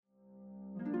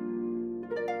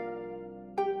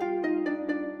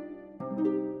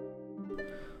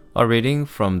A reading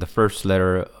from the first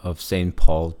letter of St.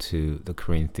 Paul to the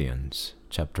Corinthians,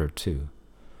 chapter 2.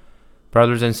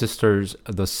 Brothers and sisters,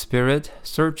 the Spirit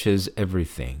searches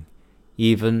everything,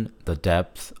 even the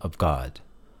depth of God.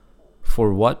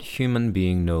 For what human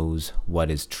being knows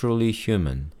what is truly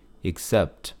human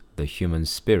except the human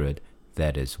spirit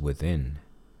that is within?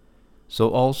 So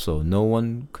also no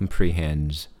one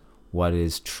comprehends what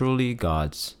is truly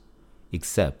God's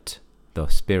except the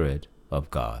Spirit of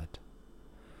God.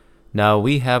 Now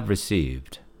we have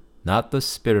received not the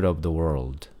spirit of the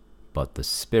world, but the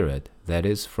Spirit that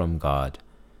is from God,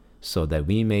 so that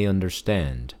we may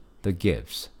understand the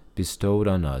gifts bestowed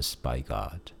on us by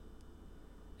God.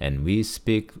 And we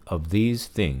speak of these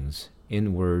things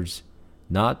in words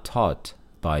not taught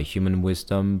by human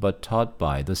wisdom, but taught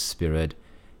by the Spirit,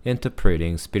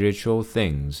 interpreting spiritual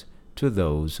things to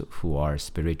those who are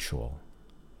spiritual.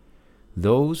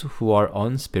 Those who are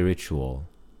unspiritual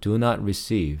do not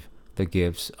receive the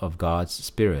gifts of God's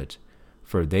Spirit,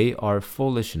 for they are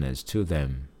foolishness to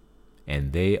them,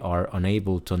 and they are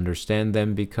unable to understand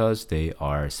them because they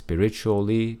are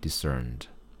spiritually discerned.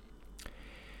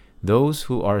 Those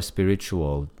who are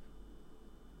spiritual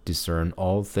discern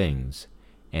all things,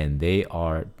 and they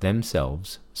are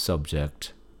themselves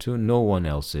subject to no one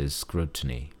else's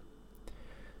scrutiny.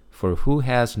 For who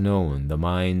has known the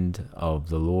mind of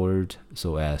the Lord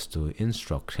so as to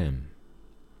instruct him?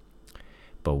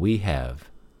 But we have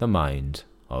the mind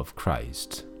of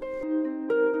Christ.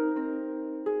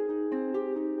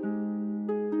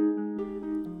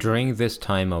 During this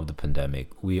time of the pandemic,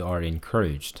 we are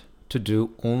encouraged to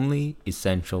do only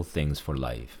essential things for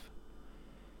life.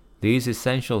 These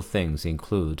essential things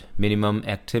include minimum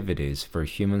activities for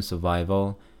human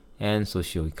survival and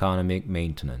socioeconomic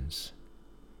maintenance.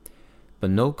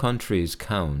 But no countries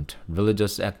count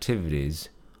religious activities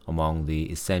among the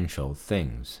essential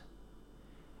things.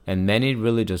 And many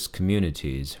religious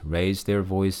communities raise their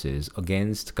voices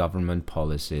against government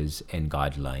policies and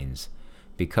guidelines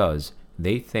because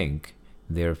they think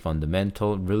their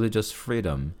fundamental religious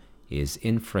freedom is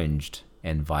infringed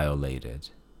and violated.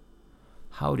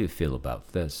 How do you feel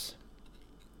about this?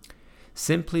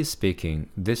 Simply speaking,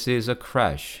 this is a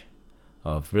crash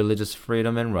of religious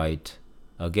freedom and right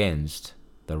against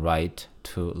the right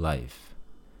to life.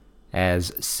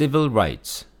 As civil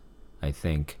rights, I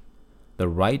think the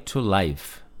right to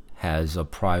life has a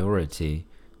priority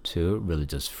to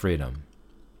religious freedom.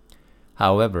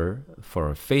 However,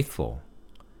 for a faithful,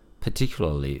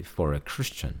 particularly for a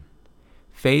Christian,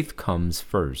 faith comes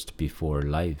first before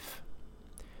life.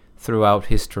 Throughout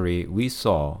history, we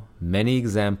saw many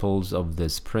examples of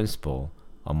this principle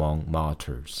among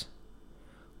martyrs.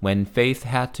 When faith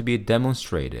had to be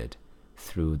demonstrated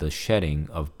through the shedding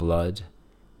of blood,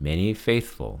 many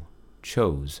faithful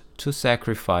chose to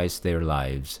sacrifice their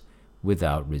lives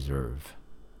without reserve.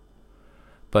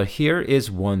 But here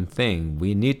is one thing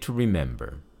we need to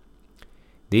remember.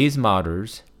 These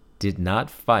martyrs did not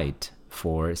fight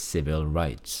for civil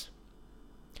rights.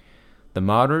 The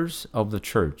martyrs of the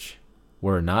Church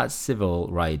were not civil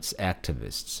rights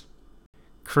activists.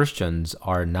 Christians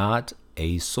are not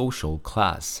a social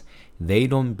class. They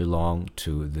don't belong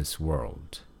to this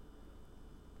world.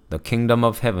 The kingdom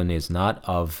of heaven is not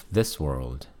of this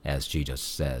world, as Jesus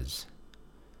says.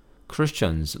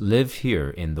 Christians live here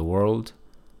in the world,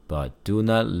 but do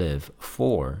not live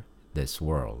for this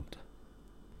world.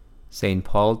 St.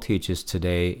 Paul teaches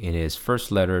today in his first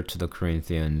letter to the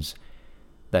Corinthians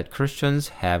that Christians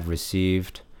have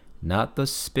received not the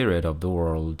spirit of the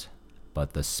world,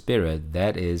 but the Spirit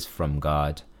that is from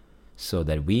God, so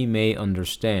that we may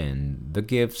understand the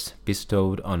gifts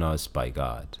bestowed on us by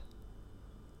God.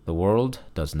 The world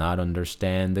does not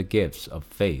understand the gifts of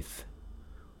faith.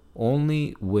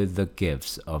 Only with the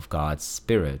gifts of God's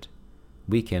Spirit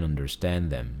we can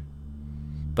understand them.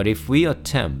 But if we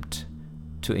attempt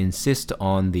to insist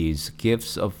on these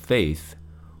gifts of faith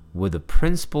with the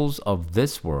principles of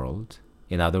this world,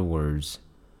 in other words,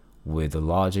 with the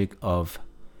logic of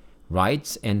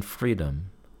rights and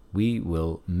freedom, we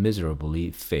will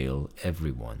miserably fail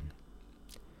everyone.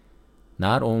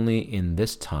 Not only in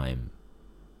this time,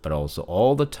 but also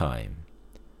all the time,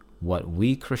 what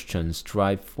we Christians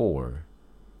strive for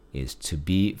is to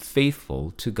be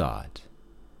faithful to God,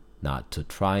 not to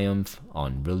triumph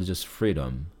on religious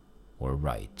freedom or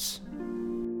rights.